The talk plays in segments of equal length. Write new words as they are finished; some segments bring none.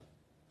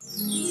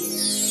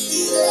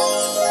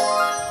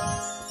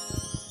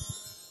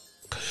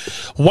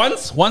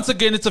Once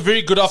again, it's a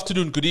very good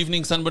afternoon, good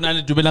evening,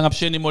 sanibonani, dumelang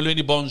apsheni,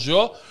 molweni,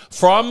 bonjour.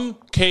 From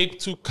Cape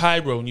to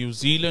Cairo, New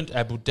Zealand,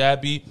 Abu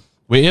Dhabi,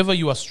 wherever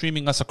you are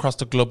streaming us across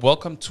the globe,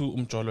 welcome to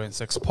Umjolo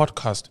Sex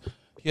Podcast.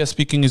 Here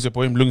speaking is your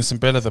boy Mlungi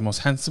Simpela, the most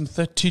handsome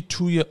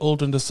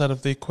 32-year-old on the side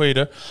of the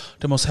equator,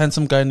 the most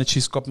handsome guy in the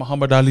cheese cup,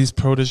 Muhammad Ali's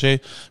protege,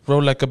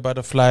 roll like a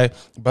butterfly,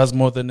 buzz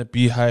more than a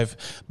beehive.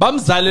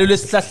 Bamzalelwe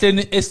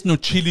esihlahleni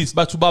esinochilis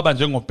bathu baba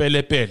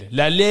njengopelepele.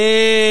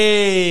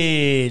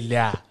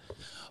 Lalela.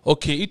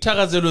 Okay,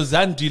 itakazelo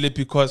zandile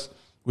because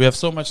we have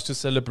so much to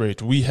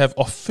celebrate. We have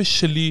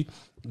officially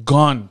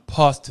gone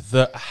past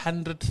the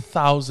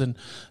 100,000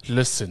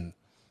 listens.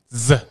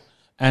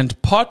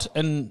 And part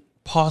and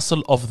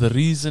parcel of the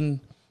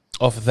reason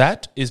of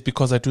that is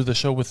because I do the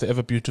show with the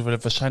ever beautiful,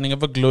 ever shining,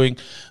 ever glowing,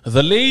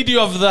 the lady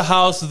of the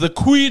house, the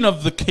queen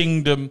of the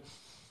kingdom.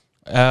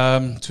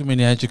 Too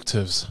many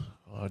adjectives.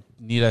 Or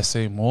need I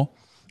say more?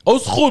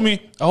 Oschumi,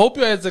 I hope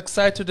you're as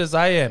excited as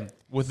I am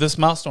with this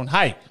milestone.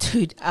 Hi.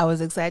 Dude, I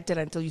was excited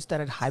until you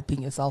started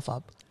hyping yourself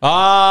up.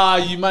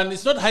 You man,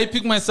 it's not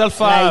hyping myself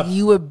Like up.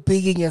 you were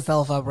bigging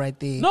yourself up right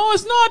there. No,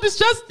 it's not. It's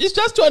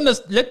just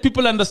to let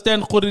people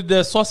understand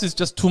the sauce is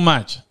just too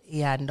much.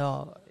 Yeah,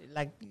 no.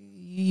 Like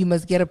you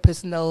must get a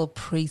personal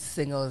praise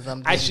singer or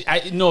something.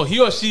 No, he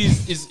or she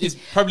is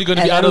probably going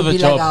to be out of the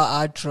job. job. Like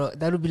our outro.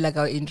 That would be like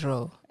our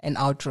intro and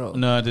outro.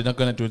 No, they're not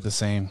going to do it the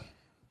same.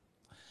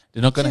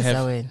 They're not going to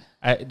have.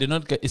 They're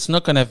not. It's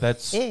not going to have that.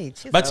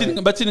 But in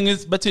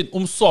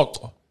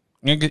umsoco,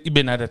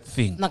 even that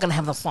thing. Not going to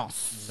have the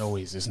sauce. No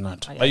ways, it's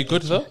not. Are you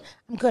good though?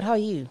 I'm good. How are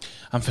you?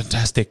 I'm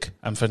fantastic.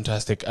 We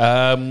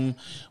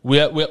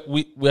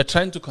are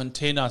trying to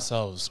contain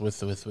ourselves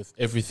with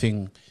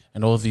everything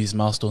and all these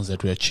milestones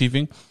that we're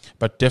achieving.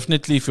 But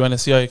definitely, if you want to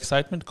see our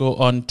excitement, go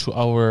on to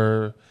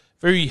our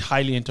very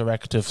highly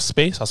interactive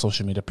space, our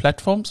social media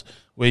platforms,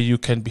 where you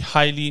can be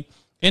highly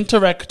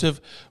interactive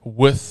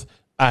with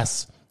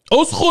us.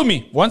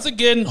 Oschumi, once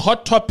again,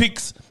 hot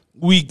topics.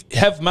 We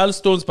have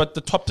milestones, but the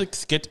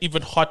topics get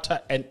even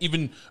hotter and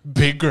even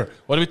bigger.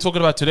 What are we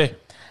talking about today?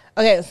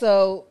 Okay,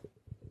 so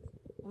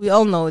we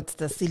all know it's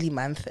the silly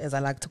month, as I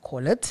like to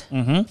call it.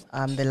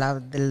 Mm-hmm.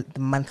 The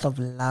month of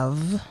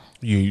love.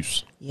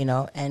 Yes. You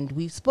know, and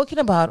we've spoken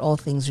about all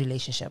things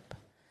relationship.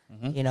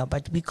 Mm-hmm. You know,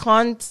 but we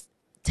can't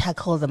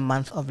tackle the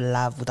month of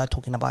love without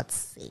talking about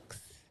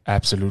sex.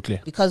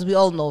 Absolutely. Because we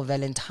all know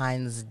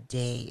Valentine's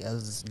Day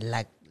is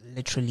like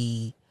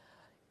literally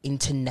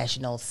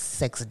International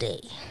Sex Day.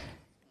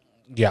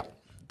 Yeah.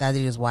 That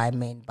is why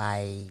men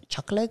buy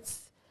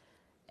chocolates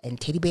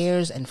and teddy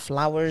bears and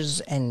flowers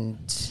and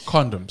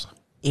condoms,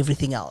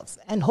 everything else,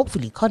 and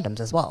hopefully condoms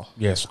as well.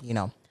 Yes. You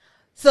know.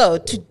 So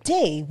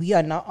today we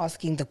are now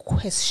asking the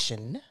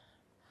question,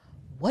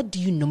 what do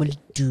you normally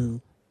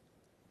do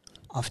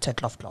after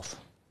cloth?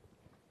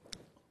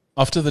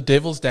 After the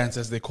devil's dance,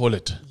 as they call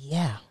it.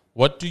 Yeah.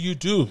 What do you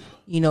do?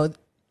 You know,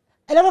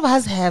 a lot of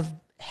us have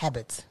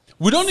habits.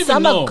 We don't even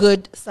some know. Some are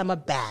good, some are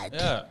bad.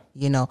 Yeah.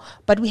 You know,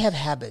 but we have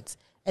habits.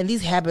 And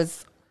these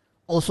habits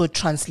also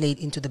translate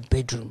into the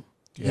bedroom.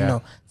 Yeah. You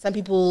know, some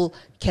people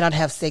cannot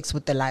have sex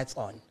with the lights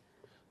on.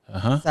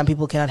 Uh-huh. Some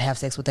people cannot have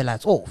sex with the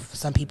lights off.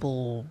 Some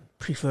people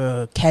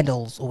prefer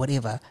candles or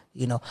whatever,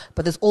 you know.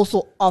 But there's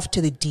also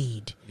after the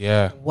deed.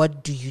 Yeah.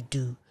 What do you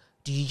do?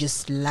 Do you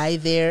just lie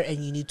there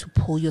and you need to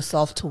pull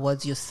yourself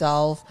towards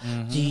yourself?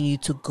 Mm-hmm. Do you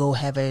need to go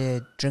have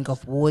a drink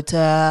of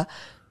water?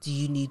 Do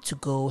you need to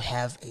go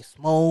have a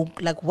smoke?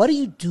 Like, what do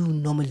you do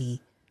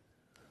normally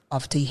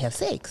after you have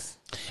sex?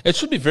 It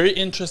should be very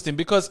interesting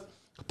because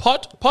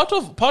part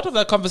of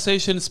that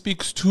conversation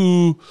speaks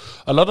to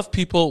a lot of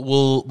people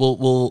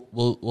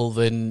will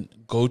then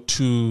go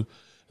to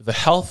the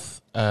health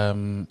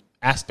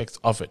aspects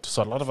of it.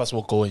 So a lot of us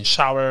will go and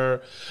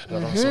shower, a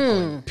lot of us will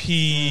go and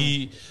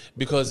pee,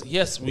 because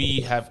yes,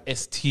 we have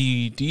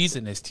STDs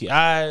and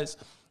STIs.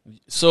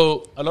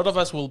 So a lot of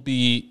us will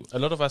be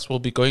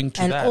going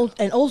to that.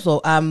 And also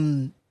a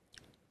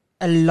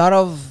lot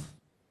of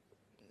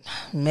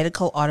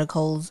medical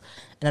articles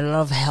and a lot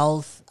of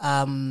health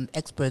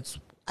experts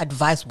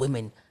advise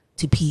women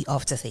to pee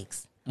after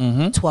sex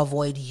to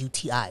avoid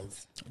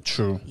UTIs.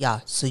 True. Yeah.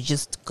 So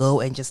just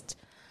go and just,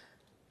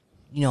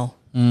 you know,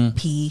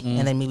 pee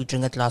and then maybe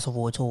drink a glass of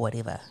water or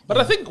whatever. But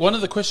I think one of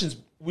the questions,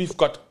 we've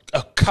got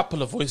a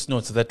couple of voice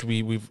notes that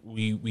we've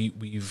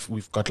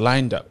got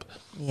lined up.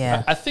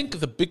 Yeah. I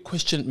think the big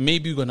question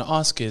maybe you're going to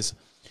ask is,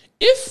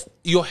 if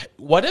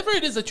whatever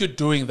it is that you're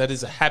doing that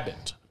is a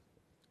habit,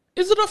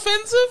 is it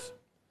offensive?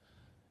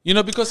 You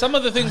know, because some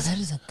of the things. That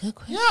is a good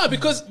question. Yeah,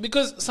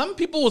 because some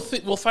people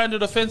will find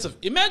it offensive.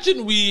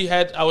 Imagine we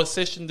had our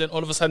session, then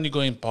all of a sudden you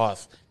go in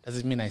bath. Does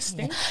it mean I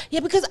stink?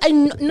 Yeah, because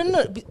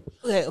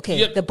okay.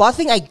 Yeah. The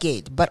bathing I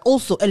get, but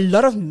also a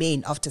lot of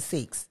men after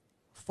sex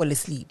fall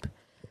asleep,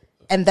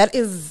 and that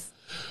is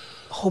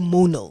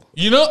hormonal.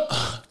 You know,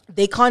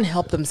 they can't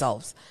help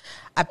themselves.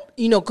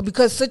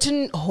 Because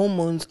certain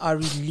hormones are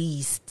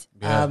released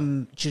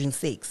during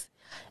sex,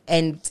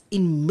 and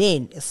in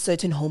men, a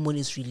certain hormone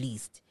is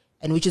released,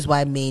 and which is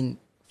why men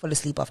fall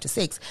asleep after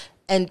sex.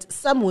 And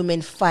some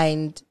women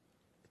find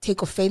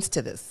take offense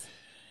to this.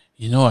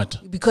 You know what?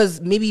 Because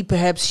maybe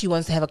perhaps she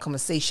wants to have a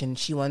conversation,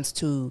 she wants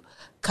to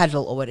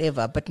cuddle or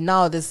whatever. But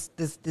now this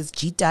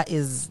Jita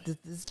is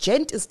this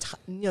gent is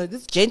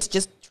this gent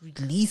just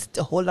released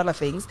a whole lot of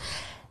things,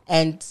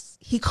 and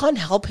he can't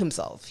help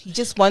himself. He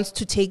just wants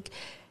to take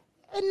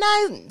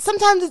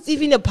sometimes it's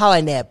even a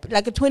power nap,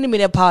 like a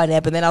 20-minute power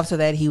nap, and then after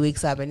that he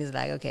wakes up and he's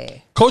like,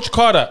 okay. Coach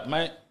Carter,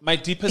 my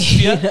deepest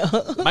fear,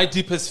 my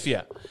deepest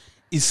fear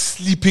is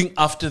sleeping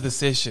after the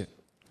session,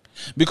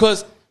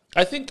 because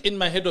I think in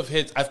my head of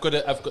heads, I've got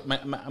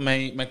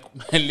my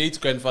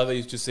late grandfather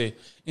used to say,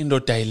 "Indo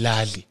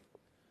dailali."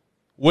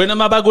 When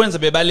am I going to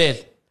be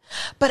balel?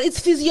 But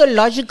it's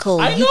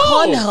physiological. You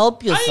can't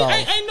help yourself.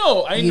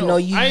 I know.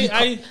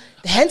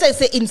 Hence, I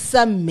say in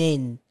some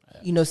men,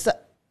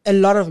 a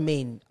lot of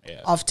men,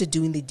 after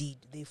doing the deed,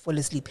 they fall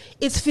asleep.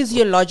 It's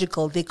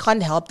physiological. They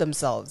can't help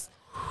themselves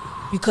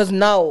because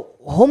now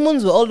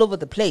hormones were all over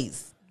the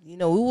place. We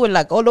were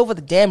like all over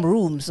the damn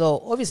room.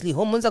 So obviously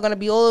hormones are going to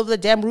be all over the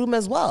damn room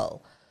as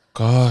well.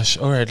 Gosh.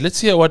 All right. Let's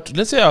hear our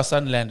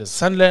Sunlanders.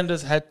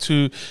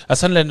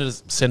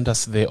 Sunlanders send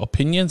us their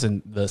opinions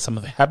and some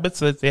of the habits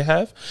that they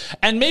have.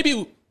 And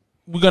maybe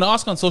we're going to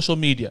ask on social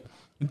media,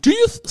 do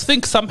you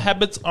think some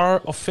habits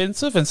are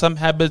offensive and some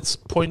habits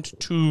point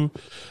to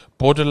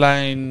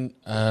borderline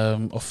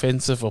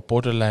offensive or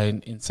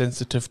borderline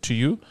insensitive to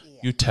you? Yeah.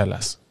 You tell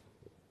us.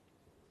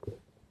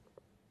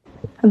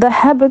 The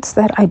habit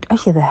that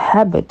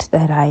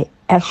I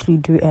actually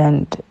do,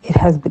 and it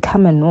has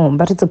become a norm,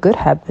 but it's a good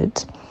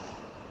habit.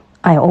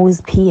 I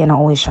always pee and I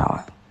always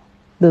shower.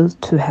 Those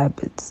two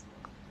habits.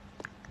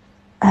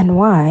 And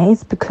why?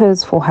 It's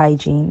because for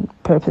hygiene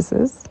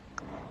purposes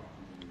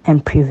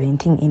and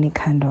preventing any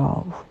kind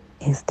of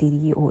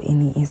STD or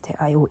any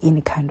STI or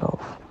any kind of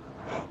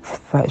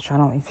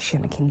vaginal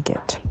infection I can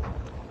get.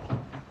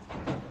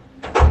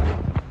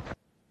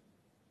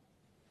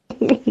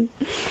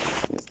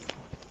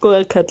 Go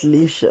and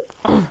cuddlisha.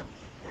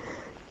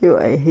 Yo,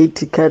 I hate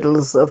to cuddle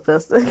after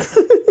sex.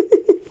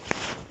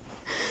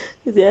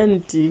 It's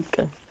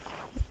antika.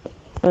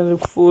 I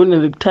look phone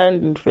and look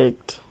time, in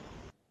fact.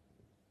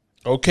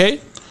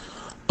 Okay,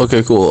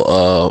 cool.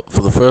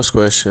 For the first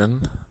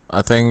question,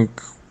 I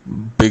think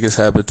biggest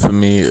habit for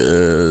me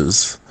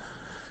is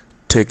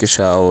take a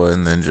shower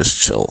and then just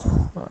chill.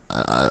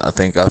 I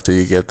think after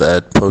you get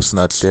that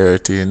post-nut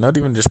clarity, not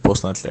even just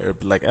post-nut clarity,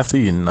 but like after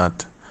you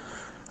nut,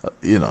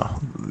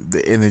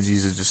 the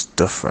energies are just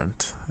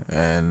different,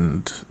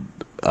 and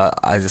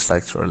I just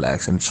like to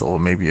relax and chill,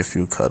 maybe a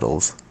few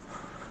cuddles,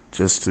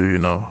 just to,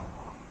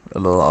 a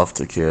little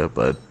aftercare.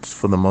 But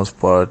for the most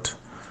part,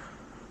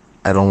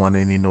 I don't want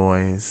any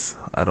noise.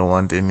 I don't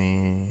want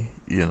any,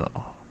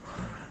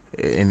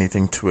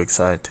 anything too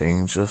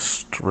exciting.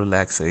 Just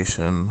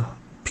relaxation,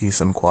 peace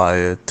and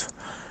quiet.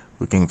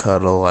 We can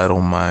cuddle, I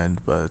don't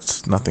mind,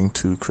 but nothing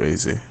too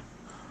crazy.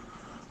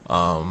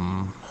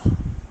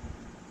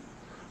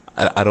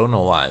 I don't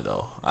know why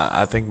though.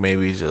 I think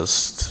maybe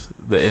just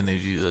the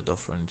energies are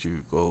different.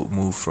 You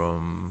move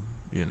from,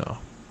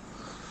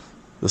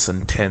 this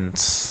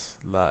intense,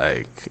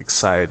 like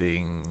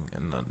exciting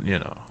and then,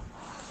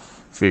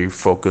 very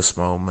focused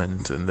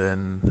moment, and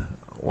then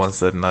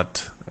once you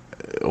nut,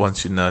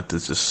 it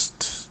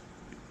just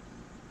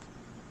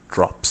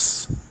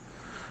drops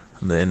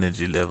and the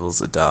energy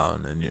levels are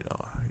down, and you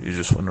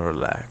just want to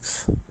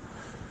relax,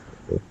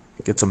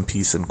 get some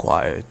peace and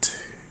quiet.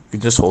 You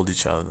can just hold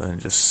each other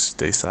and just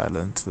stay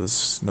silent.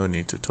 There's no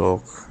need to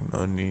talk,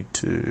 no need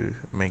to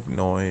make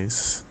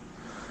noise.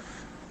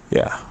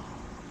 Yeah.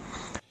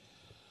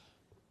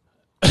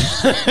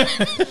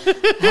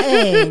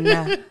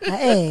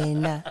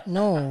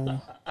 No.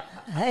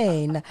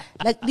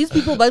 Like these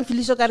people,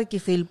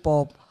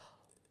 pop.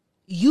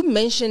 You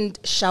mentioned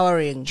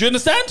showering. Do you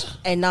understand?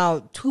 And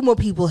now 2 more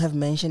people have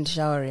mentioned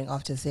showering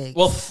after sex.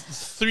 Well,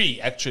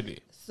 3 actually.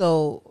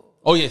 So.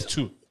 Oh yes,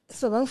 2.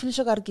 So bang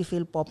filisho ka re ke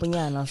feel pop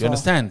nyana. You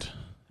understand?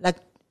 Like,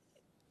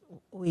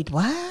 wait,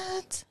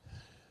 what?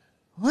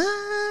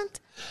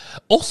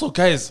 Also,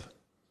 guys,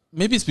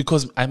 maybe it's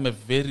because I'm a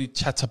very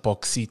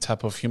chatterboxy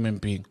type of human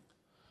being.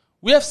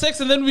 We have sex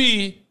and then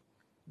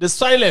there's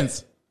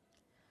silence.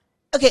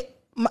 Okay,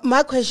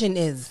 my question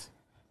is,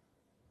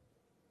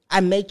 I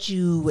met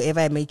you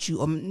wherever I met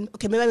you.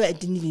 Okay, maybe I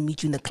didn't even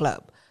meet you in the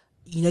club.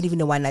 You're not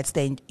even a one night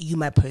stand. You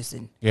my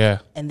person. Yeah.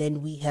 And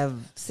then we have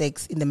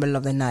sex in the middle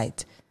of the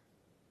night.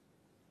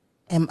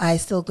 Am I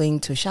still going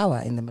to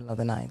shower in the middle of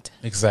the night?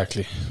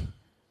 Exactly.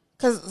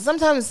 Because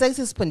sometimes sex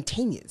is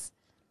spontaneous.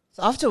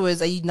 So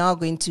afterwards, are you now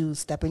going to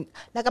step in?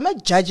 Like, I'm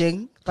not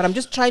judging, but I'm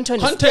just trying to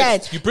understand.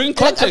 Context. You bring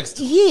context.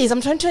 Yes,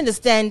 I'm trying to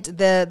understand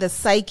the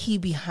psyche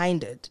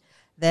behind it.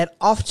 That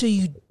after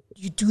you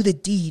do the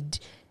deed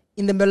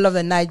in the middle of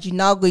the night, you're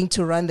now going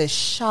to run the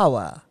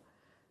shower.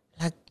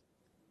 Like,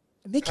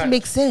 make it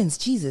make sense,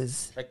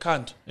 Jesus. It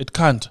can't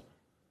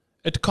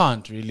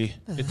really.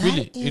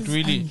 It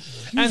really.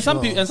 And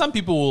some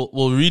people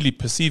will really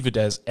perceive it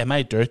as, am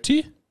I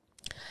dirty?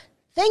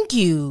 Thank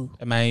you.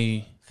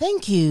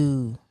 Thank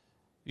you.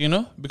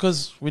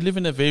 Because we live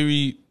in a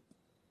very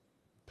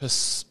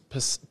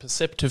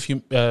perceptive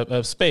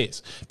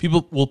space.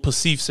 People will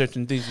perceive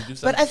certain things. You do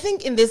something. But I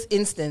think in this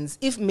instance,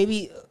 if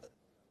maybe,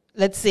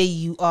 let's say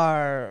you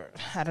are,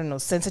 I don't know,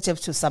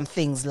 sensitive to some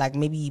things like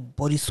maybe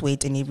body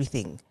sweat and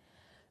everything,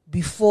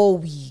 before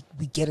we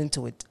get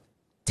into it,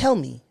 tell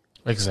me.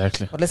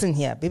 Exactly. But listen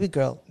here, baby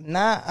girl,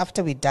 now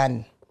after we're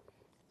done,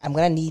 I'm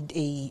going to need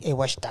a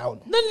wash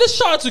down. Then let's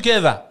shower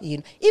together.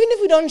 Even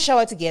if we don't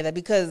shower together,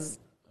 because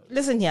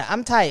listen here,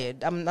 I'm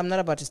tired. I'm not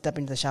about to step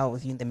into the shower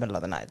with you in the middle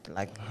of the night.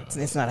 Like,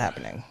 it's not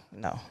happening.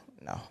 No.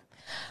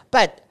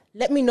 But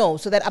let me know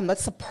so that I'm not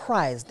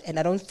surprised and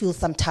I don't feel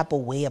some type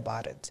of way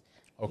about it.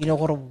 Okay. You know,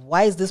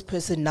 why is this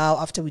person now,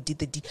 after we did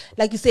the deed?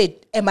 Like you said,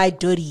 am I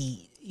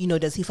dirty? You know,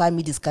 does he find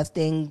me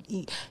disgusting?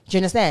 Do you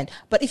understand?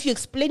 But if you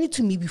explain it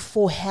to me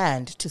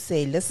beforehand to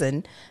say,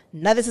 listen,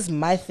 now this is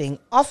my thing.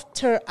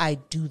 After I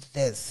do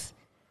this,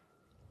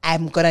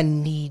 I'm going to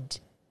need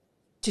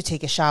to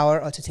take a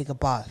shower or to take a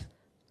bath.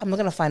 I'm not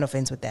going to find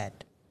offense with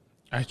that.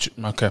 Okay.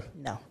 No. Okay.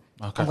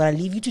 I'm going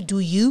to leave you to do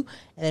you.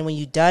 And then when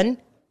you're done,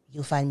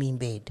 you'll find me in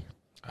bed.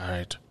 All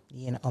right.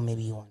 You know, or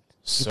maybe you won't.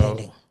 So,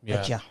 depending. yeah.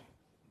 But yeah.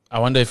 I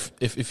wonder if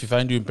you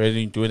find you in bed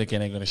and you do it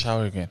again, are you going to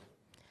shower again?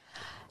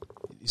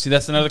 You see,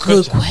 that's another Good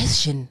question.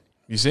 question.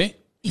 You see?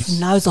 If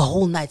now it's a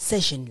whole night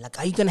session, like,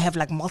 are you going to have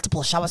like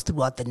multiple showers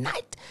throughout the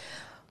night?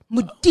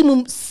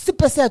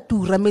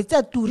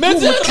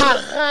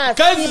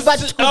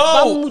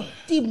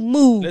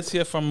 Let's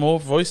hear from more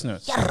voice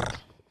notes.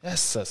 Yes,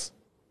 sis.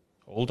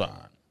 Hold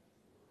on.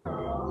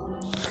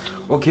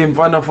 Okay,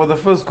 Mfana, for the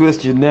first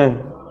question,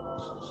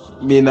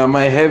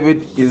 my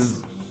habit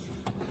is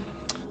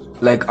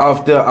like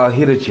after I'll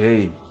hit a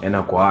J and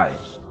I quiet.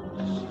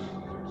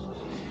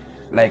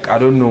 Like, I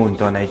don't know,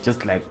 Ntona, it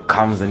just like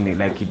comes and it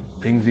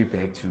brings me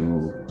back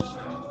to,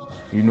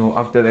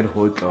 after that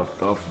whole stuff,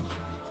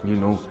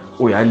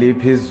 I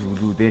lay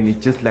Zulu, then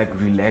it just like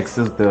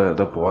relaxes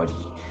the body.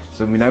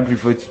 So I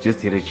prefer to just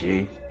hit a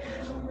J,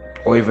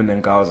 or even in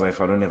Gaza if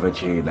I don't have a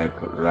J, like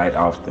right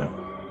after,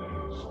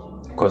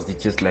 because it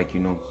just like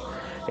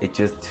it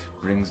just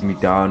brings me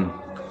down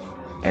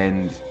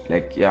and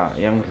like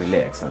young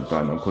relax and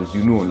because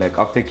like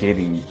after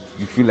getting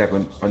you feel like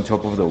on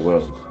top of the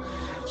world.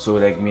 So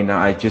like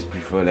I just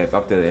prefer like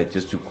after that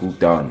just to cool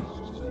down.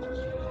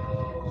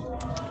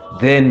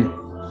 Then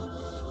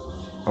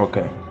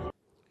okay.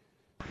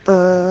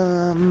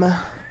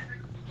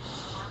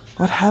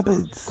 What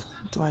habits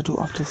do I do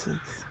after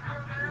sex?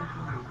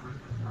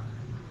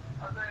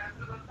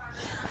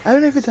 I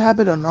don't know if it's a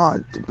habit or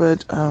not,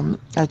 but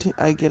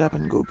I get up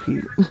and go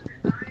pee.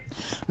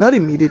 Not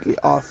immediately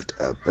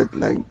after, but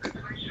like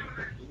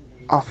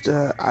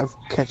after I've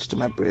catched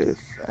my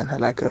breath and had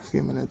like a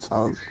few minutes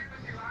of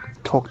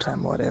talk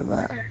time,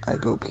 whatever, I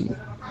go pee.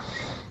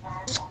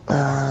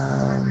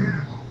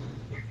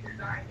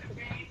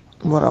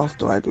 What else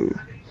do I do?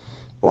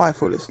 Or I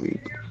fall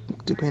asleep,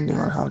 depending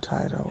on how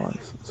tired I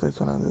was. So it's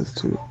one of those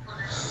two.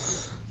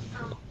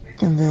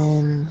 And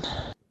then...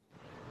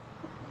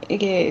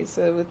 Okay,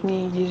 so with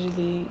me,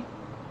 usually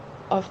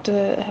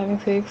after having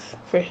sex,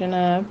 freshen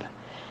up.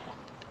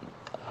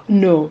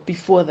 No,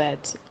 before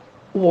that,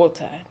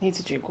 water. Need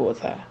to drink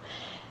water.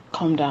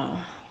 Calm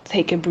down.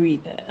 Take a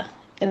breather.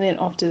 And then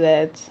after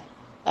that,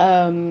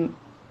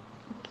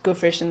 go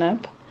freshen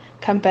up.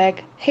 Come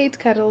back. Hate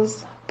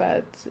cuddles.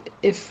 But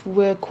if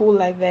we're cool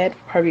like that,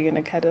 probably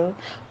gonna cuddle.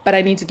 But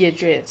I need to get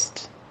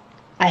dressed.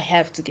 I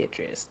have to get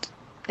dressed.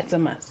 It's a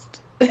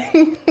must.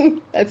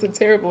 That's a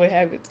terrible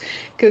habit.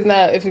 Because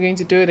now if we're going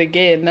to do it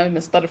again, now we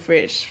must start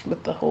afresh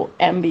with the whole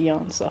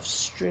ambience of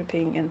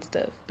stripping and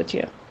stuff. But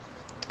yeah.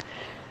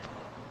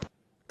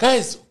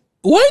 Guys,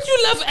 why do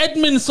you love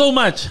admin so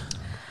much?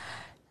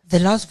 The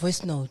last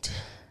voice note.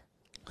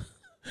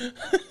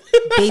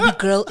 Baby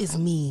girl is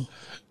me.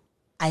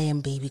 I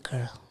am baby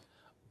girl.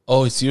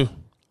 Oh, it's you.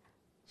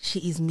 She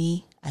is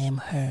me. I am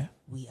her.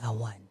 We are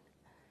one.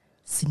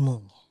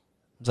 Simone.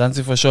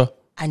 Zanzi for sure.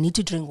 I need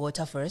to drink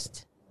water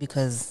first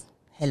because,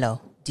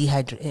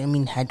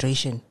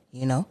 hydration,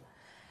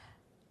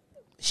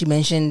 She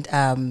mentioned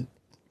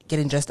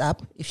getting dressed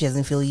up. If she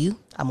doesn't feel you,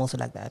 I'm also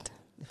like that.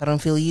 If I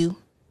don't feel you,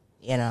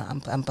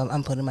 I'm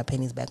putting my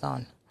pennies back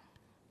on.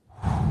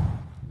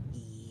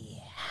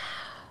 Yeah.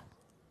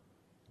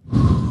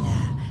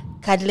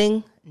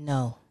 Cuddling?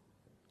 No.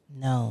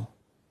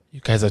 You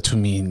guys are too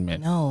mean,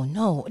 man.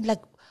 No.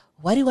 Like,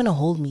 why do you want to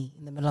hold me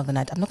in the middle of the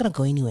night? I'm not going to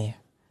go anywhere.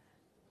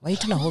 Why are you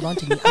trying to hold on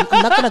to me?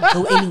 I'm not going to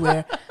go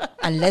anywhere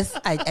unless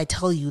I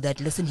tell you that,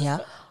 listen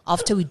here,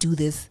 after we do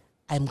this,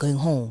 I'm going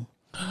home.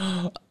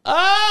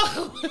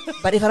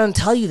 But if I don't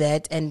tell you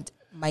that and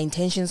my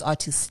intentions are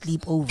to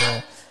sleep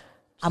over,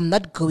 I'm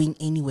not going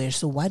anywhere.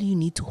 So why do you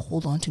need to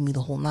hold on to me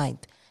the whole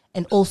night?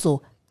 And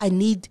also, I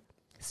need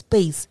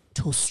space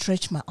to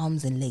stretch my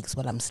arms and legs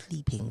while I'm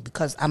sleeping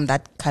because I'm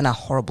that kind of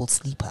horrible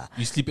sleeper.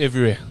 You sleep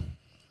everywhere.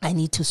 I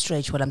need to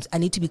stretch I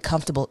need to be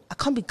comfortable. I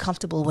can't be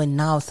comfortable when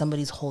now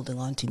somebody's holding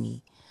on to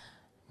me.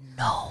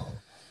 No.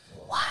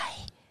 Why?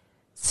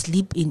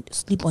 Sleep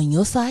on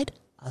your side,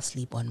 I'll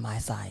sleep on my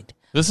side.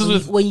 This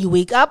is when you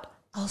wake up,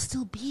 I'll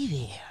still be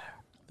there.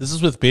 This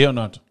is with Bay or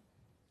not?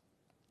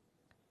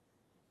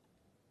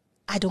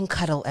 I don't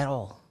cuddle at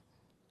all.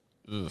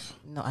 Oof.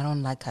 No, I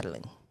don't like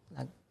cuddling.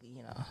 Like,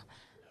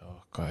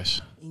 Oh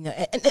gosh.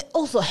 And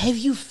also, have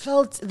you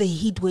felt the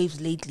heat waves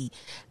lately?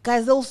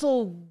 Guys, they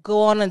also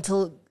go on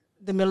until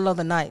the middle of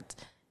the night.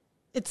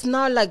 It's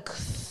now like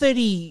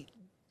 30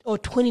 or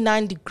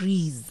 29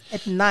 degrees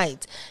at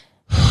night.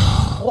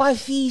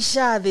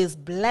 Wafisha, there's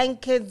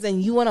blankets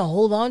and you want to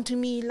hold on to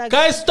me? Like,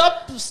 Guys,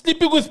 stop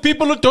sleeping with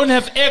people who don't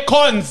have air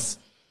cons.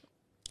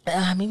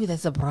 Maybe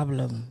that's a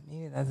problem.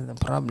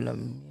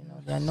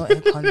 There are no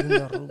air cons in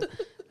the room.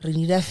 We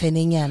need a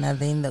feninyana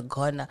there in the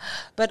corner.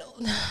 But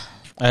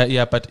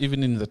but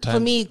even in the time. for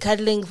me,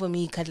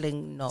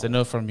 cuddling, no. It's a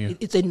no from you.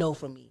 It's a no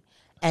from me.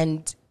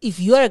 And if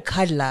you're a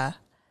cuddler,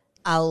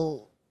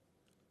 I'll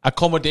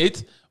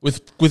accommodate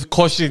with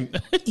caution.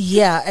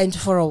 Yeah, and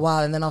for a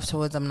while, and then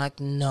afterwards, I'm like,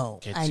 no,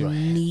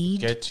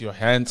 Get your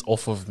hands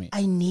off of me.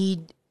 I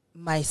need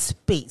my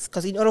space,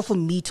 because in order for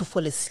me to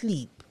fall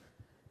asleep,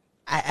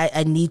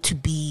 I need to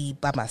be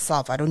by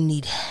myself. I don't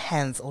need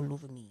hands all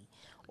over me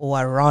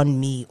or around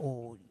me,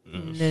 or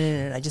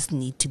no. I just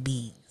need to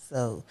be.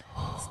 So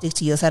stick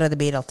to your side of the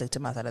bed. I'll stick to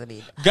my side of the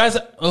bed. Guys,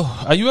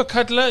 are you a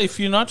cuddler? If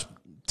you're not,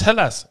 tell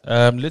us.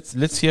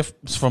 Let's hear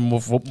from more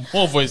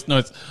voice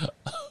notes.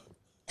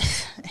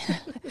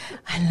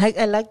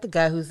 I like the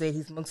guy who said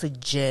he smokes a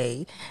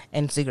J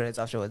and cigarettes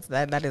afterwards.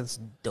 That is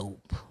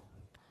dope.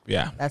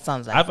 Yeah, that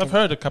sounds like I've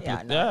heard a couple.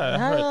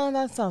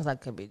 That sounds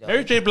like could be dope.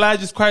 Mary J.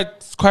 Blige is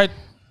quite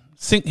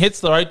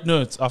hits the right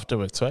notes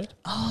afterwards, right?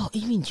 Oh,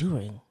 even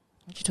during.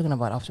 What are you talking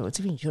about afterwards?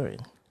 Even during.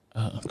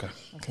 Okay.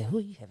 Okay, who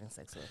are you having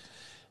sex with?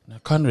 No,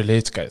 can't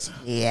relate, guys.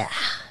 Yeah.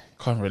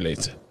 Can't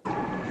relate.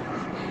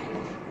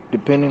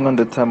 Depending on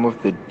the time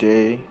of the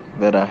day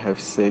that I have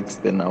sex,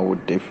 then I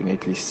would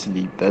definitely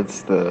sleep.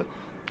 That's the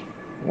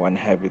one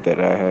habit that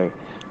I have.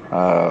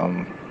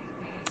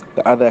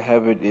 The other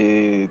habit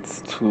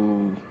is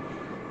to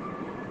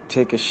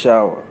take a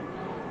shower.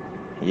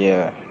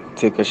 Yeah,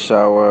 take a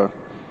shower.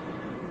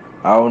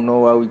 I don't know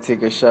why we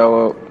take a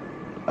shower.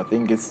 I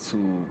think it's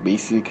to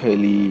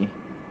basically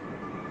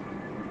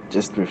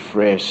just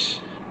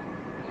refresh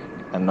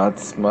and not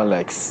smell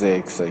like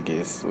sex, I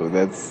guess. So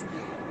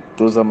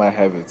those are my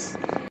habits.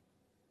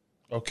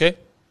 Okay.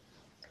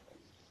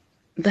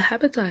 The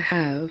habit I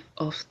have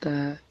of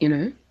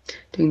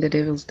doing the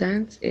devil's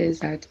dance is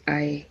that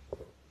I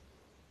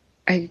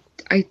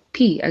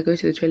pee. I go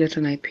to the toilet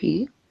and I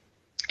pee.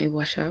 I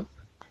wash up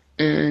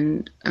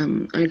and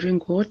I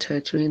drink water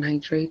to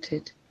remain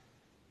hydrated.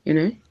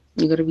 You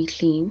gotta be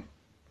clean.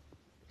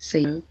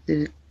 So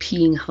the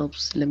peeing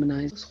helps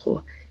eliminate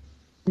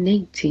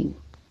nating.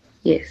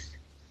 Yes.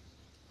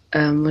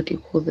 What do you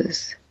call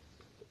this?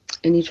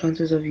 Any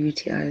chances of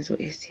UTIs or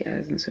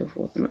STIs and so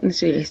forth. Not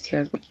necessarily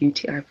STIs, but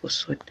UTI for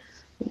short.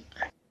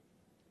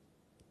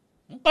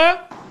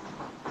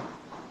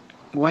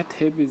 What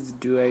habits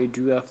do I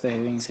do after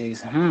having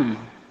sex? I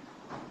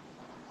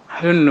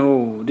don't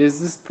know. There's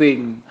this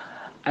thing.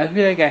 I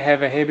feel like I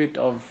have a habit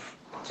of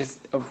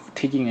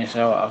taking a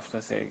shower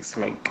after sex.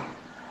 Like,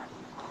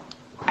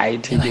 I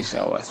take a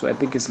shower, so I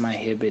think it's my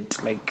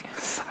habit. Like,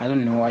 I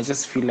don't know. I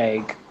just feel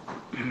like,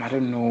 I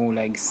don't know,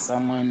 like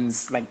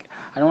someone's, like,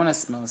 I don't want to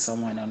smell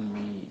someone on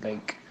me.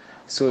 Like,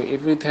 so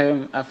every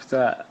time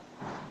after,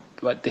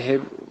 I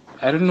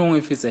don't know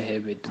if it's a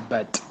habit,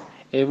 but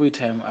every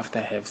time after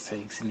I have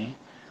sex,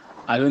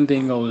 I don't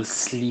think I will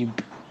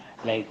sleep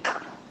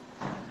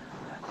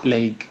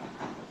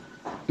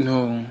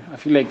no, I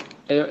feel like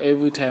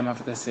every time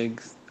after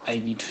sex, I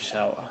need to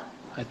shower.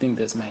 I think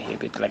that's my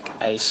habit. Like,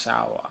 I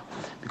shower.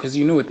 Because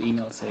with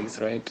anal sex,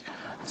 right?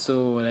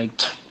 So, like,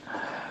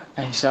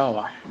 I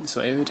shower.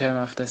 So every time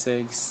after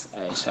sex,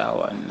 I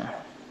shower. And,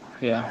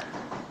 yeah.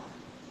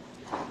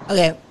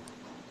 Okay.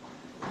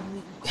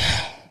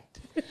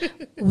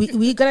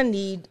 We're gonna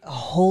need a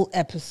whole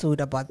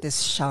episode about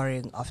this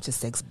showering after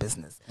sex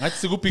business,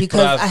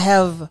 because I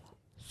have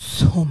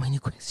so many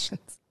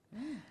questions.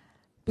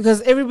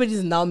 Because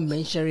everybody's now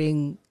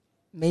mentioning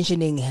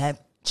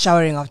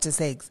showering after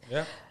sex.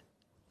 Yeah.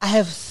 I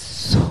have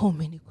so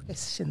many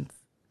questions,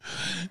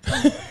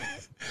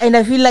 and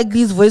I feel like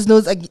these voice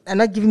notes are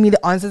not giving me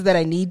the answers that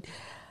I need.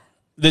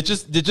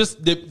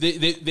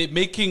 They're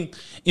making,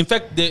 in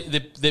fact,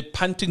 they're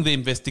punting the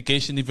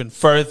investigation even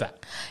further.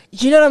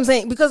 Do you know what I'm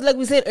saying? Because like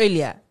we said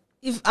earlier,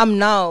 if I'm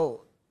now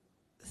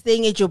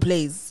staying at your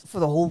place for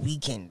the whole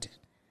weekend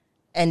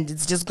and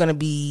it's just going to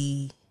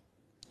be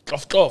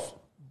off,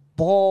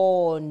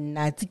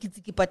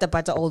 tiki pata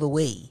pata all the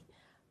way,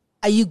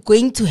 are you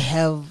going to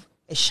have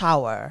a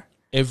shower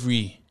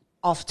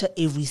after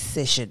every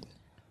session?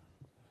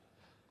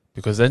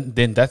 Because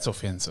then that's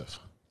offensive.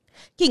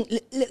 King,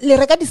 le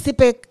reka di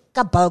sepe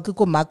ka bulk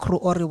ko macro,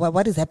 or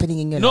what is happening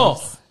in your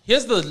lives?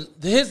 Here's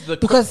the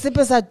because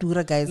sepes are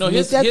dura, guys. You're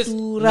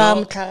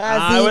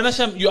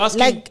asking,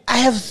 like, I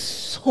have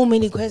so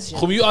many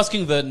questions. You're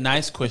asking the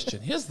nice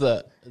question. Here's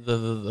the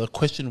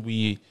question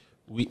we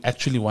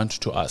actually want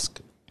to ask.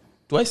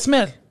 Do I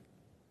smell?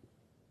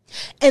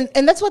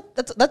 And that's what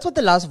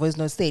the last voice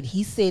note said.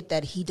 He said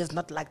that he does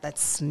not like that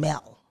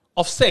smell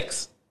of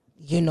sex.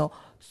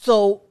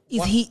 So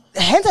is he?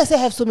 Hence, I say I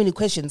have so many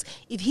questions.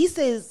 If he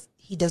says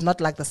he does not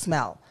like the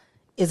smell,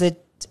 is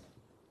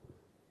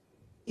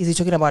he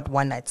talking about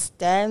one night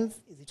stands?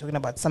 Is he talking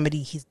about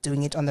somebody he's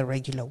doing it on the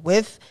regular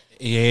with?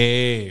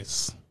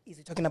 Yes. Is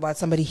he talking about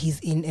somebody he's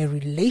in a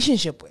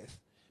relationship with?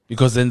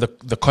 Because then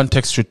the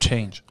context should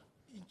change.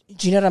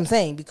 Do you know what I'm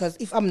saying? Because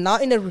if I'm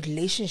not in a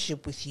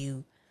relationship with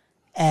you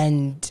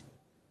and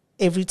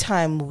every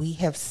time we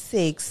have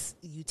sex,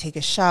 you take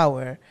a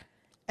shower,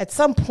 at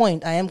some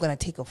point I am going to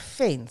take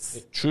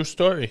offense. True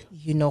story.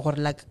 You know, or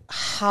like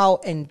how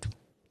and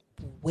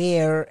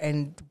where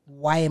and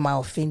why am I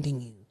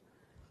offending you?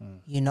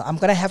 You know, I'm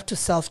going to have to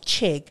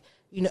self-check.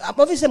 You know,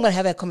 obviously I'm going to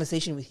have a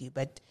conversation with you,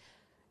 but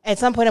at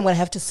some point I'm going to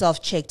have to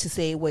self-check to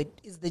say, wait,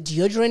 is the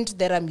deodorant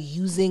that I'm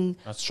using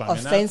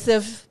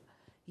offensive? Enough?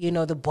 You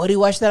know, the body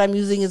wash that I'm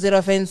using, is it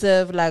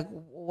offensive? Like,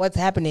 what's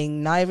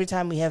happening? Now every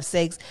time we have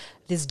sex,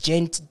 this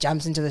gent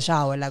jumps into the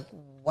shower. Like,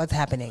 what's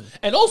happening?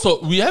 And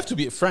also, we have to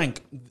be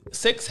frank.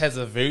 Sex has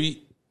a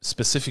very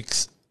specific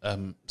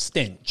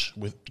stench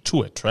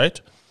to it,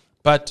 right?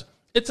 But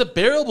it's a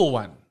bearable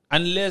one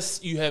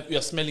unless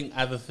you're smelling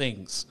other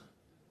things.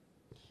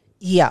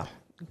 Yeah,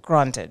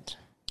 granted.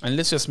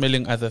 Unless you're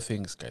smelling other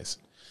things, guys.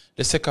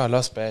 Let's take our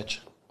last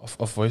batch of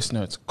voice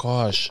notes.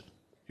 Gosh.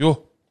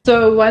 Yo.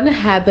 So one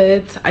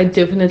habit I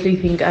definitely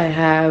think I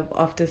have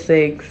after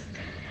sex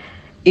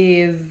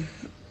is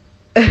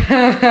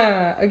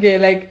okay,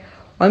 like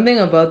one thing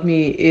about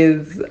me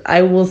is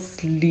I will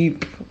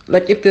sleep.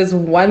 Like if there's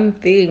one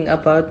thing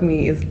about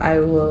me is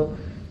I will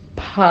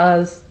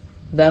pass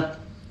the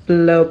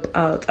flop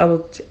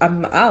out.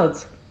 I'm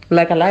out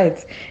like a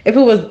light. If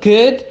it was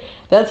good,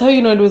 that's how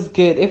you know it was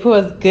good. If it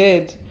was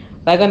good,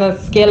 like on a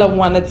scale of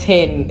 1 to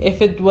 10,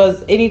 if it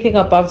was anything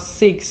above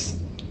 6,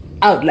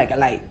 out like a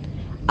light.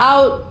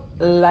 Out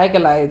like a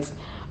light.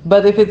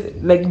 But if it's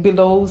like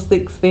below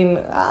 6, then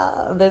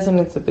that's when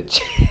it's a bit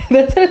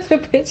that's when it's a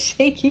bit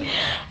shaky,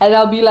 and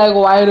I'll be like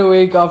wide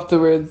awake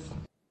afterwards.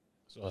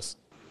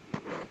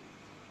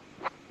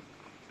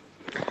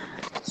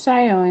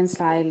 Sorry, I went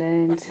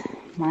silent.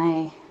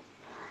 I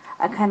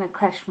kind of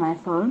crashed my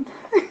phone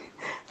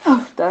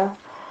after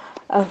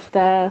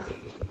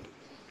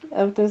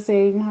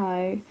saying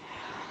hi.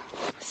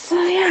 So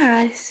yeah,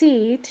 I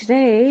see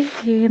today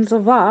you're in the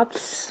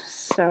VOPs.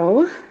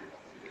 So,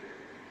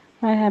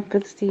 what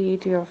happens to you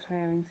do after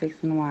having sex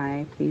and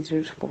why? Please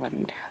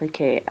respond.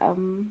 Okay,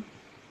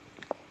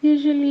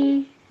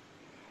 usually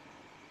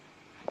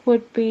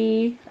would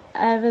be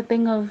I have a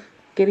thing of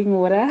getting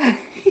water. I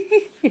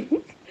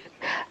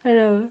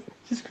know,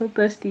 just feel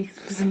thirsty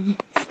for some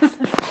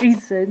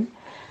reason.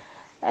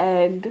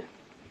 And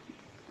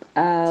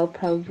I'll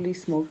probably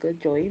smoke a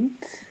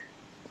joint.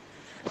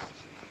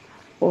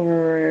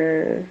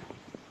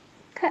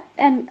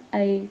 And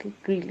I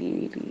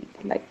really, really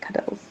like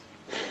cuddles.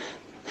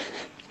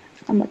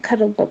 I'm a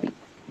cuddle puppy.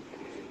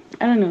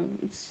 I don't know,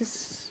 it's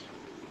just...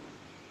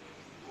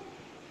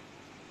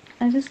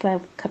 I just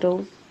love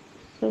cuddles.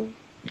 So,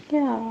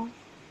 yeah.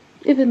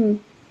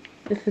 Even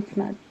if it's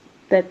not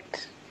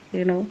that,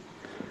 you know,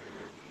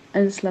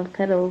 I just love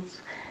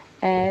cuddles.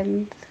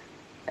 And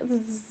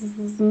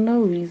there's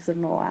no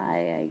reason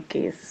why, I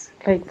guess.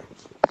 Like,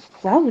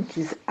 why would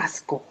you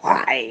ask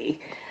why?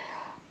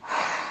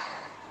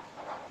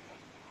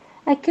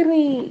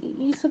 Actually,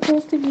 you're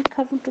supposed to be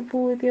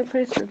comfortable with your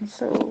person,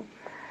 so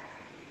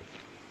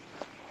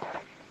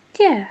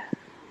yeah.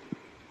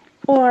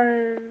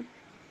 Or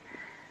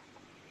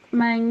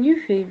my new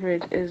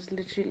favorite is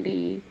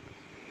literally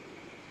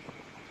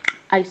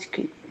ice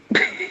cream.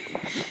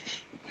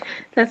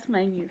 That's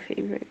my new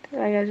favorite.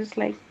 Like I just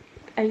like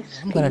ice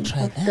cream. I'm gonna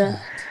try that.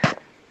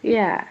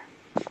 Yeah,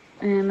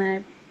 and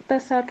I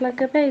bust out like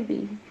a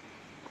baby.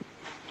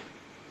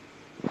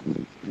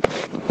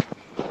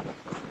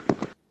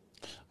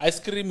 Ice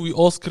cream, we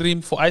all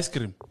scream for ice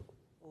cream.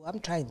 Oh,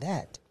 I'm trying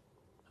that.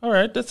 All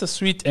right, that's a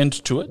sweet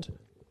end to it.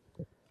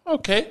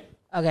 Okay.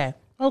 Okay.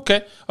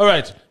 All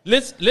right.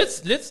 Let's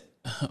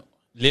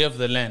lay of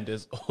the land,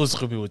 as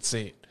Osrubi would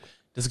say it.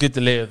 Let's get the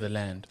lay of the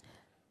land.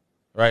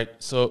 Right?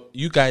 So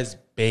you guys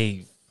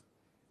bathe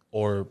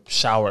or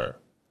shower.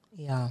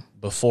 Yeah.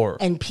 Before.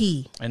 And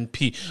pee.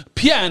 Pee,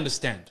 I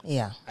understand.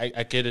 Yeah.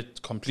 I get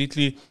it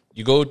completely.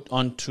 You go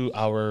onto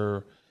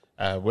our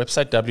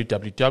website,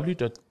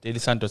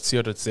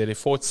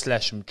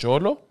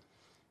 www.dailysun.co.za/Umjolo.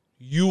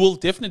 You will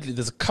definitely,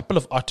 there's a couple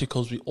of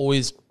articles we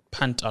always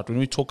punt out when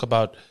we talk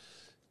about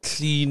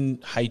clean,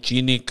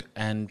 hygienic,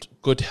 and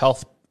good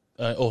health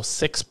or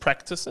sex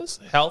practices,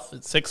 health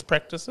and sex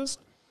practices.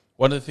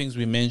 One of the things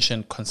we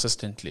mention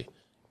consistently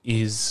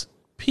is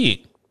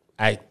pee.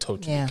 I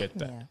totally get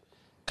that. Yeah.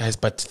 Guys,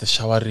 but the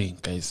showering,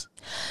 guys.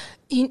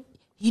 You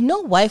know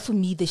why for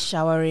me the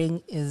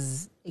showering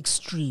is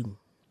extreme?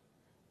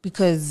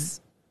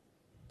 Because,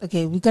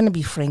 okay, we're going to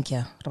be frank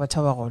here.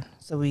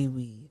 So we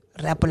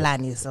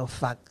rapolani, so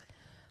fuck.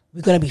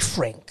 We're going to be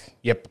frank.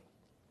 Yep.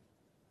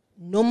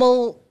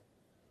 Normal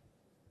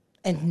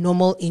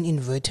in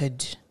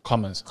inverted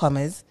commas.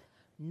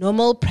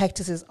 Normal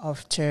practices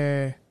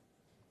after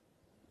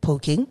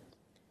poking,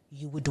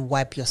 you would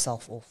wipe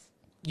yourself off.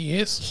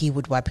 Yes. He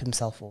would wipe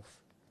himself off.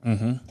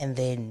 Mm-hmm. And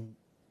then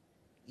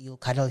you'll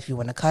cuddle if you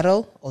want to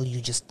cuddle, or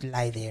you just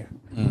lie there.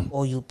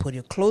 Or you put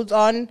your clothes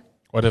on.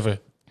 Whatever.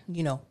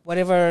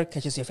 Whatever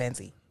catches your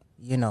fancy,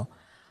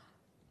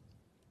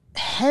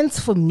 Hence,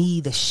 for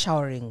me, the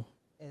showering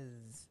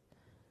is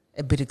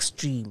a bit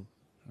extreme.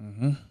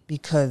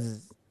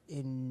 Because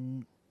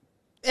and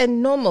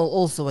normal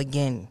also,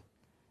 again,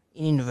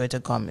 in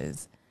inverted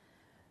commas,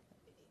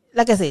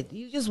 like I said,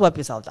 you just wipe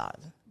yourself down.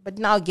 But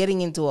now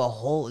getting into a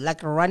hole,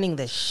 like running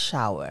the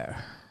shower.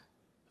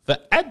 The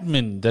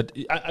admin that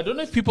I don't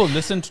know if people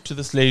listened to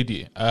this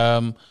lady.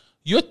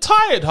 You're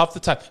tired half the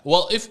time.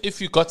 Well, if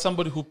you got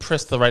somebody who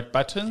pressed the right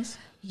buttons,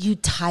 you're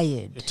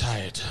tired. You're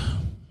tired.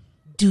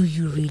 Do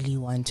you really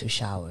want to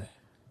shower,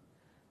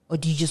 or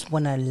do you just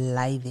want to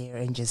lie there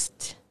and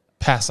just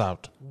pass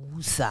out,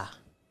 woosa,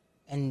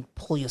 and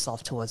pull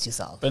yourself towards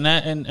yourself?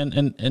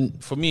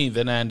 And for me,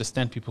 then I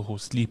understand people who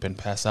sleep and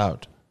pass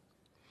out.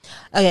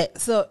 Okay,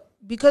 so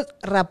because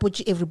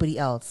Rapuchi, everybody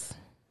else,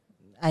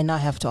 I now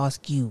have to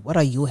ask you, what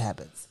are your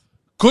habits?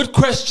 Good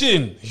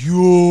question.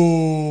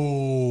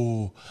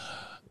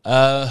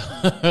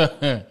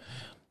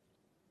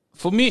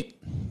 For me,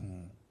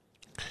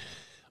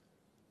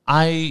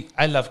 I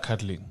love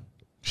cuddling,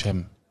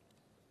 Shem,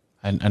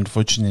 and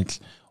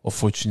unfortunately or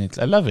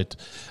fortunately, I love it.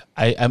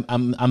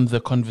 I'm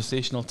the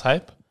conversational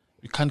type.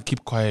 We can't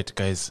keep quiet,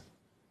 guys.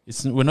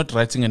 We're not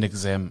writing an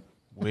exam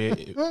where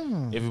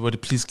everybody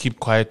please keep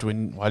quiet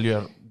while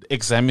your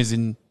exam is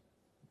in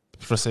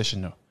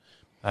procession. No,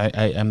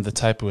 I am the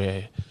type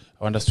where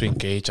I want us to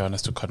engage. I want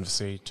us to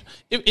conversate.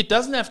 It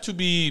doesn't have to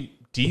be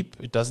deep.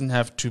 It doesn't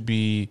have to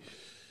be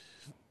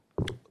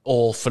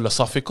all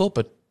philosophical,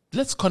 but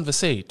let's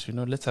conversate.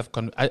 Let's have.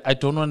 I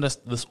don't want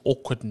this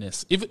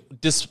awkwardness.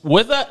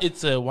 Whether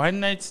it's a one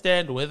night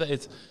stand, whether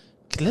it's,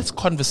 let's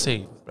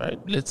conversate, right?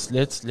 Let's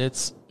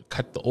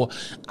cut the.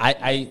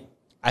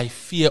 I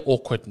fear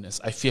awkwardness.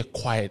 I fear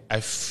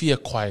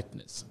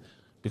quietness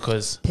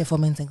because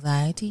performance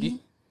anxiety.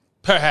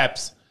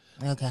 Perhaps.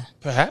 Okay.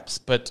 Perhaps,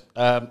 but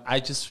I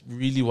just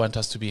really want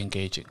us to be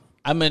engaging.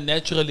 I'm a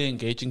naturally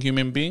engaging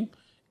human being.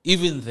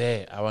 Even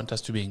there, I want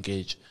us to be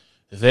engaged.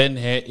 Then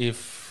here,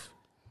 if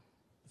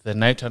the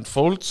night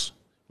unfolds,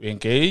 we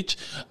engage.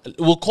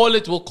 We'll call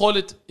it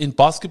in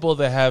basketball.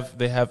 They call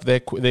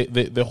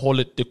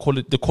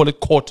it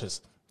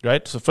quarters,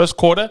 right? So first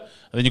quarter,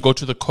 and then you go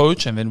to the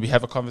coach, and then we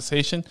have a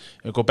conversation.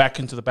 We go back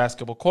into the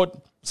basketball court.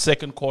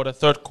 Second quarter,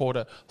 third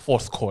quarter,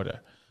 fourth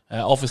quarter.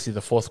 Obviously,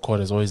 the fourth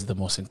quarter is always the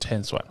most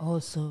intense one. Oh,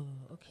 so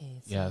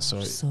okay. Yeah, so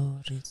it's.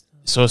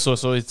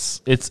 Sorry.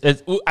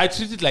 I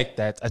treat it like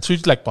that. I treat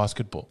it like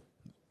basketball.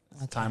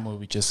 It's a time where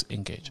we just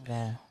engage.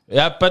 Yeah.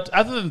 Yeah, but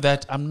other than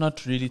that, I'm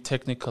not really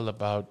technical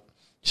about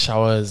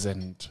showers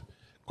and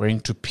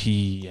going to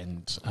pee,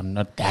 and I'm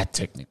not that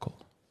technical.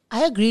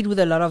 I agreed with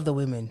a lot of the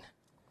women.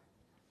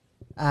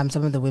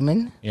 Some of the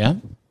women. Yeah.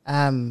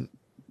 I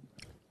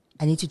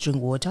need to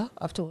drink water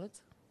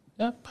afterwards.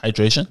 Yeah.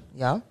 Hydration.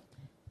 Yeah.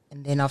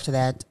 And then after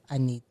that, I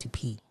need to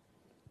pee.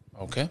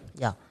 Okay.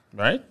 Yeah.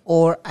 Right.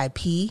 Or I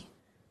pee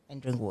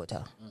and drink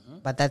water. Mm-hmm.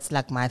 But that's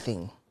like my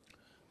thing.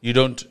 You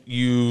don't.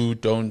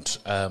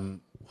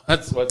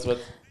 What's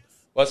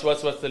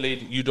the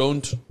lady?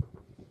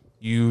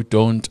 You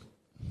don't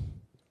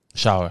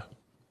shower.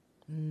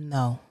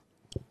 No.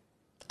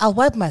 I'll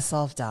wipe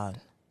myself down.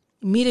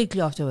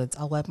 Immediately afterwards,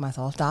 I'll wipe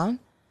myself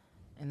down.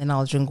 And then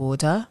I'll drink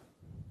water.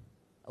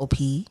 Or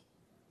pee.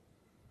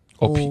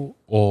 Or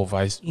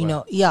vice.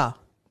 Yeah.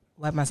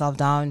 Wipe myself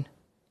down,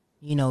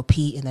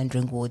 pee and then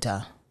drink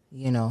water,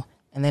 And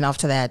then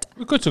after that,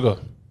 we're good to go.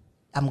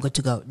 I'm good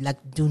to go. Like,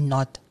 do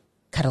not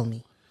cuddle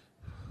me.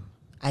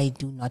 I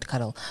do not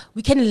cuddle.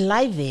 We can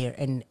lie there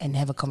and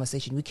have a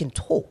conversation. We can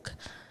talk.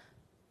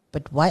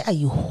 But why are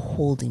you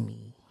holding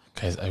me?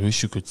 Guys, I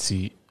wish you could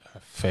see her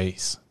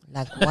face.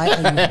 Like, why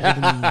are you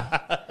holding me?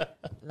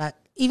 Like,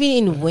 even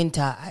in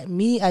winter, I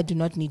do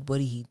not need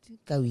body heat.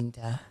 Go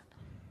winter.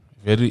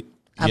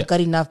 I've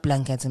got enough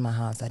blankets in my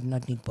house. I do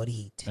not need body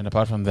heat. And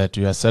apart from that,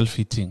 you are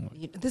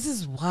self-heating. This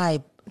is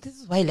why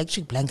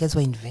electric blankets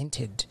were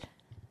invented.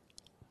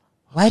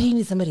 Why do you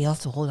need somebody else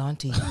to hold on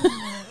to you?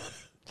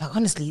 Like,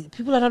 honestly,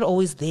 people are not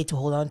always there to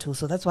hold on to.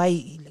 So that's why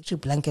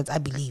electric blankets, I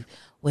believe,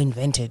 were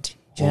invented.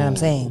 Do you know what I'm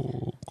saying?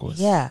 Of course.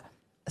 Yeah.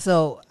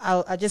 So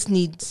I just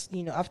need,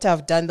 after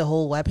I've done the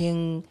whole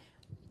wiping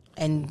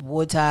and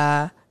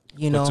water,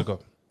 Good to go.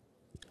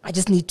 I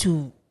just need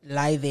to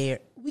lie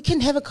there. We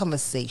can have a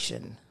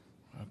conversation.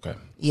 Okay.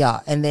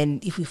 Yeah, and then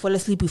if we fall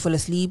asleep, we fall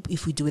asleep.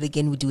 If we do it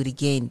again, we do it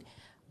again.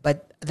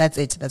 But that's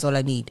it. That's all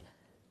I need.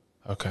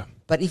 Okay.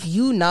 But if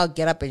you now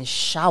get up and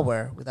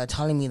shower without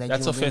telling me that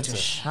that's you're going to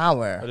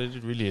shower. But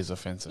it really is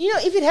offensive.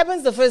 If it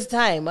happens the first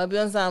time, I'll be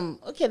on some,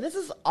 okay, this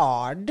is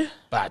odd.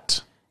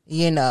 But.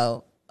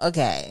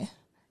 Okay.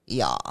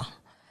 Yeah.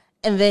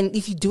 And then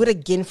if you do it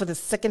again for the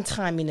second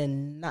time in a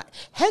night.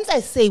 Hence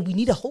I say we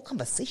need a whole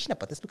conversation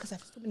about this because I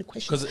have so many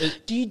questions.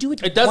 Do you do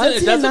it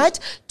once in a night?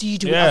 Do you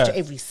do it after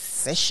every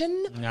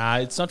session? Nah,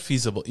 it's not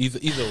feasible. Either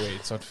way,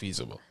 it's not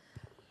feasible.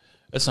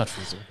 It's not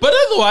feasible. But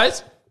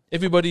otherwise,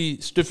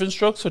 everybody's different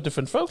strokes for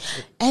different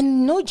folks.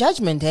 And no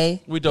judgment,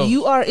 hey? We don't.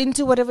 You are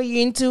into whatever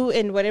you're into,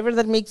 and whatever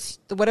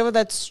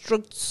that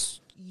strokes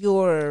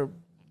your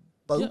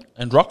boat. Yeah.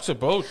 And rocks your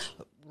boat.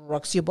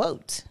 Rocks your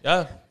boat.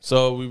 Yeah.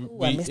 So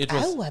I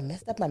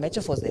messed up my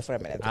metaphors there for a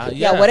minute.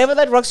 Yeah, whatever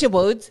that rocks your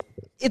boat,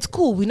 it's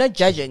cool. We're not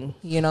judging,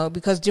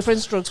 because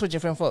different strokes for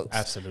different folks.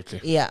 Absolutely.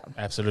 Yeah.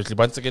 Absolutely.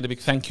 Once again, a big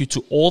thank you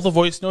to all the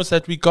voice notes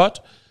that we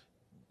got.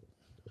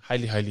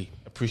 Highly, highly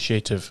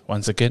appreciative.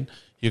 Once again,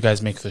 you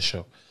guys make the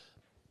show.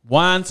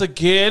 Once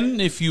again,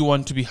 if you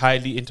want to be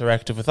highly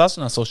interactive with us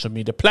on our social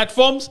media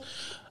platforms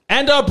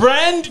and our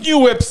brand new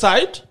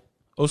website,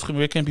 Oskar,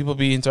 where can people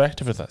be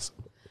interactive with us?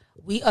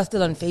 We are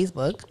still on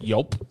Facebook.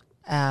 Yup.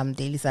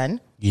 Daily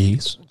Sun.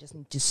 Yes. You just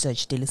need to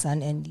search Daily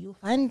Sun and you'll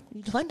find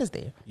us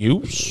there.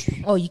 Yes.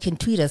 Or you can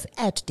tweet us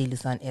at Daily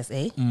Sun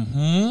SA.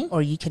 Mm-hmm.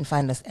 Or you can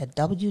find us at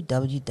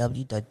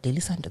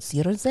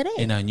www.dailysun.co.za.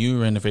 In our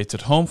new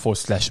renovated home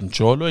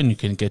 /Umjolo, and you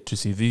can get to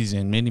see these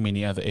and many,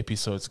 many other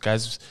episodes.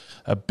 Guys,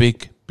 a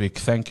big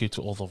thank you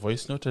to all the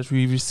voice notes that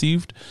we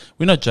received.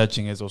 We're not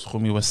judging, as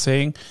Oskumi was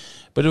saying,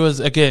 but it was,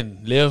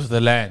 again, lay of the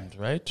land,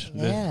 right?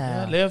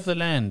 Yeah. Lay of the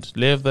land.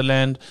 Lay of the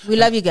land. We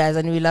love you guys,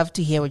 and we love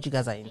to hear what you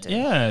guys are into.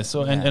 Yeah,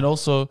 so and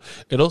also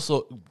it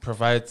also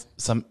provides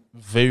some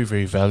very,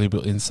 very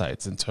valuable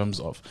insights in terms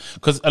of,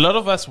 because a lot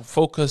of us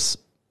focus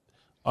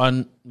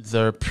on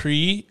the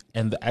pre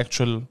and the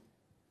actual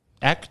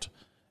act.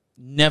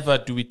 Never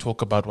do we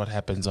talk about what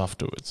happens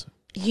afterwards.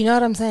 You know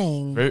what I'm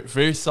saying? Very,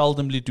 very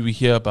seldomly do we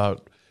hear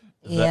about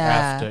the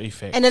after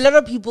effects. And a lot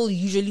of people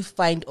usually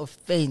find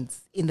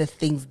offense in the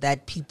things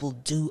that people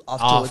do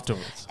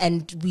afterwards.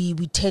 And we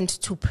tend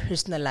to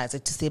personalize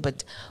it to say,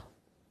 but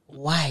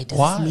why? Does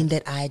this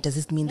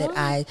mean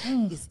that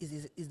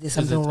is there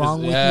something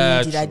wrong with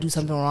me? Did I do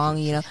something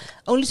wrong?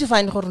 Only to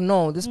find out,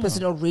 no, this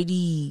person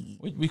already...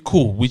 We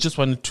cool. We just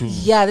wanted to...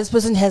 Yeah, this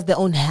person has their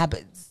own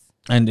habits.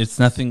 And it's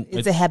nothing...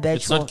 It's a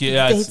habitual...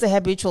 It's a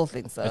habitual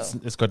thing, so...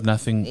 It's got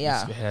nothing...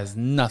 Yeah. It has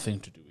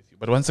nothing to do with you.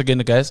 But once again,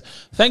 guys,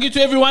 thank you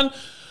to everyone.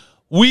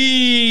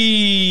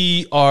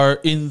 We are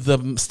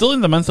still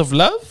in the month of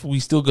love. We're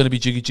still going to be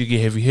jiggy,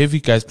 heavy.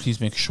 Guys, please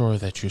make sure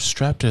that you're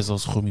strapped, as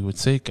Oskumi would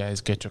say.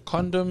 Guys, get your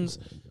condoms.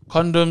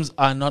 Condoms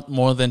are not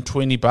more than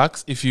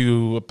 $20 if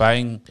you're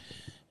buying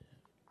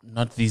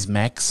not these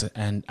Max.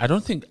 And I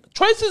don't think...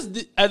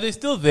 Choices, are they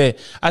still there?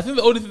 I think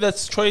the only thing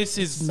that's choice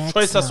is... Max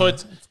choice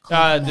assorted.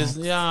 There's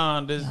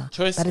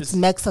choice. But it's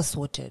Max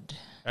assorted.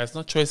 It's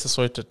not choice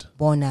assorted.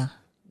 Bona.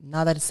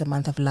 Now that it's the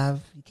month of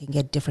love, you can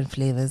get different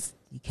flavors.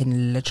 You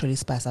can literally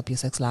spice up your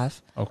sex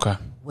life. Okay.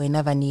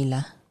 Wena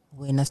vanilla,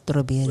 wena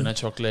strawberry, wena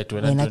chocolate,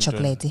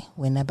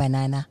 wena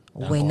banana,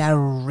 wena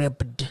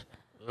ribbed.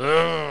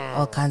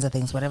 All kinds of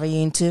things. Whatever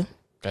you're into.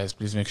 Guys,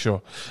 please make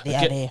sure. They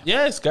are there.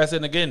 Yes, guys.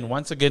 And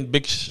once again,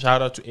 big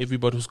shout out to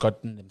everybody who's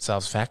gotten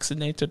themselves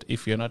vaccinated.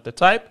 If you're not the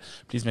type,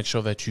 please make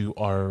sure that you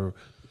are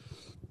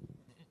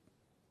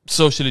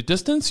socially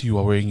distanced. You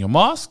are wearing your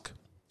mask.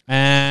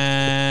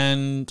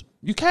 And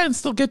you can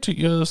still get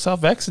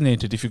yourself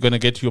vaccinated if you're going to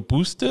get your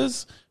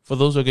boosters. For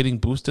those who are getting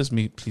boosters,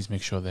 please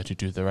make sure that you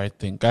do the right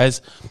thing.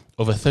 Guys,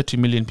 over 30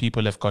 million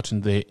people have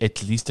gotten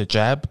at least a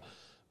jab.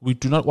 We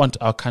do not want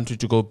our country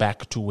to go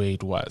back to where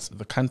it was.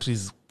 The country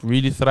is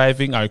really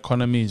thriving. Our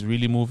economy is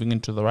really moving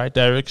into the right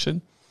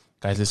direction.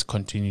 Guys, let's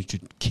continue to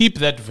keep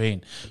that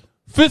vein.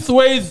 Fifth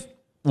wave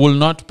will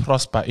not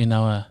prosper in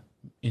our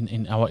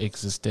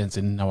existence,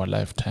 in our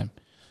lifetime.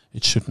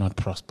 It should not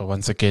prosper.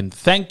 Once again,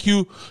 thank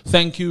you.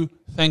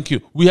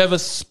 We have a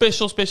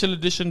special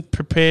edition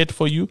prepared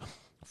for you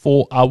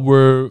for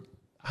our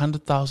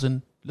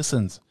 100,000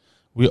 listens.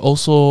 We're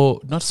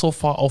also not so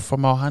far off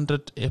from our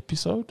 100th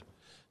episode.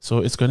 So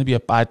it's going to be a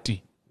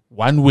party.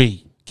 One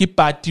way. Keep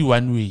party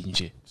one way.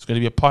 It's going to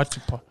be a party.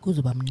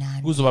 Kuzoba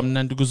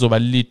mnandi. Kuzoba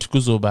lit.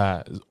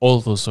 Kuzoba all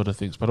those sort of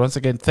things. But once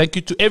again, thank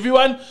you to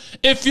everyone.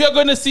 If you're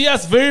going to see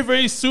us very,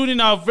 very soon in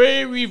our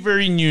very,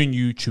 very new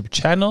YouTube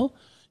channel,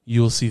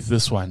 you'll see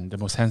this one, the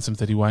most handsome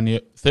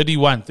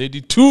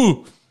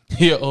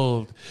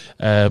 32-year-old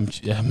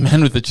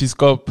man with a cheese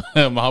cup,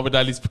 Muhammad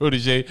Ali's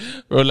protege,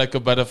 roll like a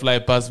butterfly,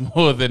 buzz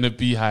more than a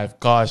beehive.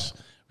 Gosh,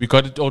 we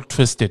got it all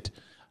twisted.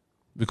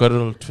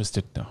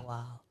 Now.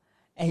 Wow.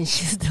 And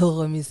she's still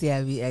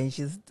Romisiabi, and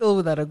she's still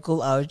without a cool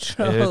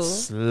outro.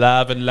 It's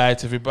love and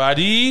light,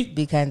 everybody.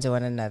 Be kind to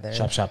one another.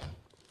 Sharp.